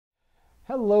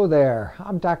Hello there.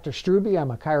 I'm Dr. Strube. I'm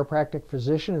a chiropractic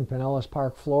physician in Pinellas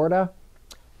Park, Florida.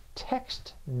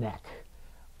 Text neck.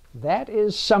 That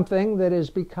is something that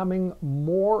is becoming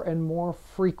more and more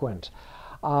frequent.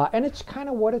 And it's kind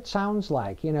of what it sounds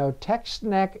like. You know, text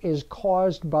neck is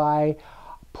caused by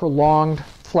prolonged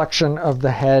flexion of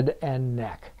the head and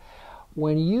neck.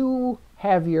 When you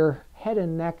have your head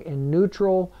and neck in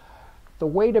neutral, the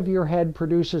weight of your head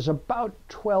produces about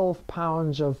 12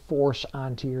 pounds of force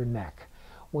onto your neck.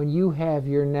 When you have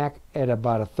your neck at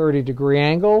about a 30-degree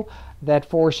angle, that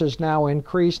force is now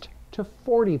increased to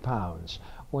 40 pounds.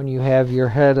 When you have your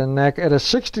head and neck at a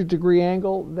 60-degree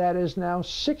angle, that is now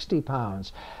 60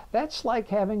 pounds. That's like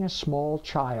having a small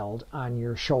child on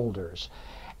your shoulders.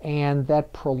 And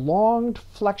that prolonged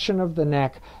flexion of the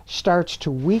neck starts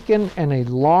to weaken and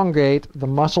elongate the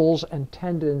muscles and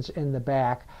tendons in the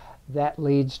back. That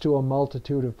leads to a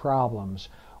multitude of problems.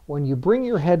 When you bring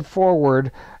your head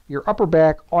forward, your upper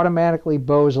back automatically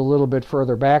bows a little bit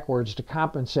further backwards to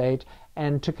compensate,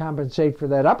 and to compensate for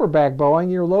that upper back bowing,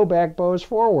 your low back bows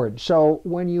forward. So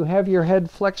when you have your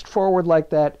head flexed forward like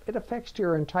that, it affects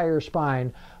your entire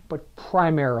spine, but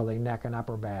primarily neck and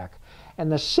upper back.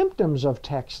 And the symptoms of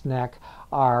text neck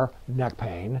are neck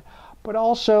pain, but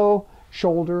also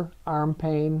shoulder, arm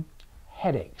pain,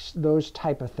 headaches, those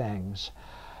type of things.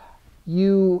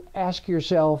 You ask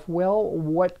yourself, well,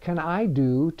 what can I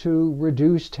do to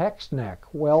reduce text neck?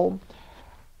 Well,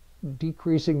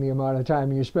 decreasing the amount of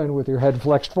time you spend with your head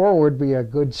flexed forward would be a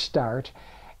good start.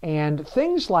 And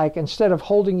things like, instead of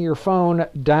holding your phone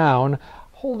down,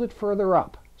 hold it further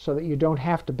up so that you don't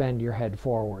have to bend your head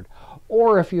forward.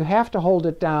 Or if you have to hold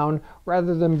it down,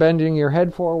 rather than bending your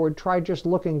head forward, try just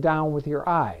looking down with your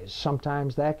eyes.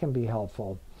 Sometimes that can be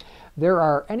helpful. There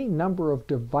are any number of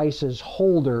devices,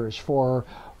 holders for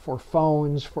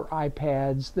phones, for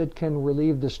iPads, that can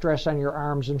relieve the stress on your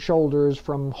arms and shoulders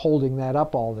from holding that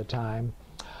up all the time.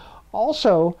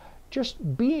 Also,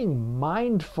 just being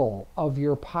mindful of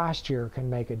your posture can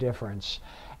make a difference.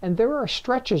 And there are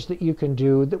stretches that you can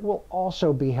do that will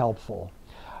also be helpful.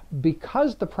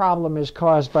 Because the problem is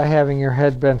caused by having your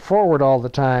head bent forward all the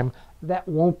time, that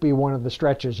won't be one of the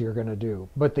stretches you're going to do.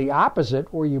 But the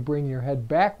opposite, where you bring your head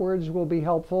backwards, will be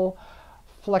helpful.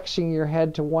 Flexing your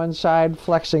head to one side,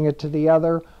 flexing it to the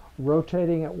other,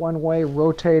 rotating it one way,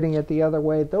 rotating it the other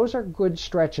way. Those are good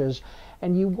stretches.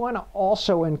 And you want to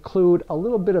also include a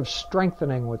little bit of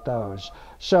strengthening with those.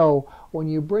 So when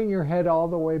you bring your head all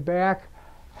the way back,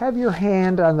 have your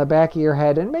hand on the back of your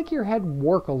head and make your head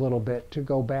work a little bit to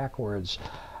go backwards.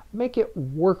 Make it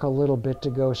work a little bit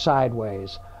to go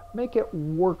sideways. Make it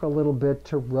work a little bit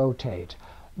to rotate.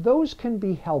 Those can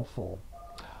be helpful.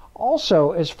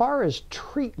 Also, as far as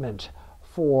treatment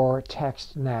for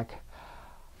text neck,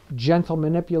 gentle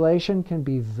manipulation can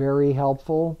be very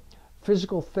helpful.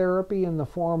 Physical therapy in the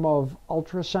form of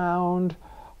ultrasound,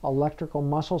 electrical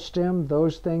muscle stim,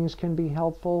 those things can be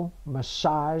helpful.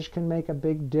 Massage can make a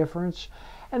big difference.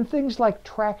 And things like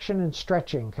traction and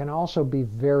stretching can also be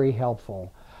very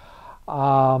helpful.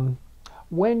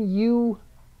 When you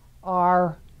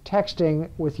are texting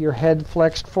with your head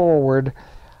flexed forward,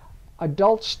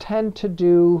 adults tend to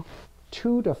do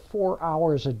 2 to 4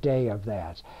 hours a day of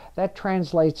that. That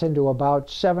translates into about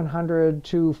 700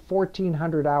 to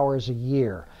 1,400 hours a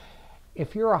year.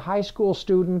 If you're a high school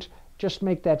student, just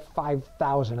make that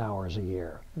 5,000 hours a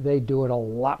year. They do it a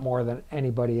lot more than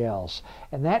anybody else.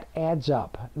 And that adds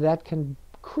up. That can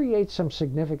create some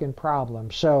significant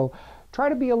problems. So try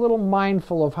to be a little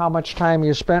mindful of how much time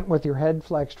you spent with your head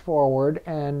flexed forward,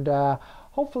 and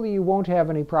hopefully you won't have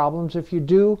any problems. If you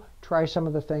do, try some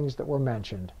of the things that were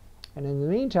mentioned. And in the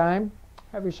meantime,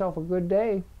 have yourself a good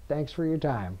day. Thanks for your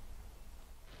time.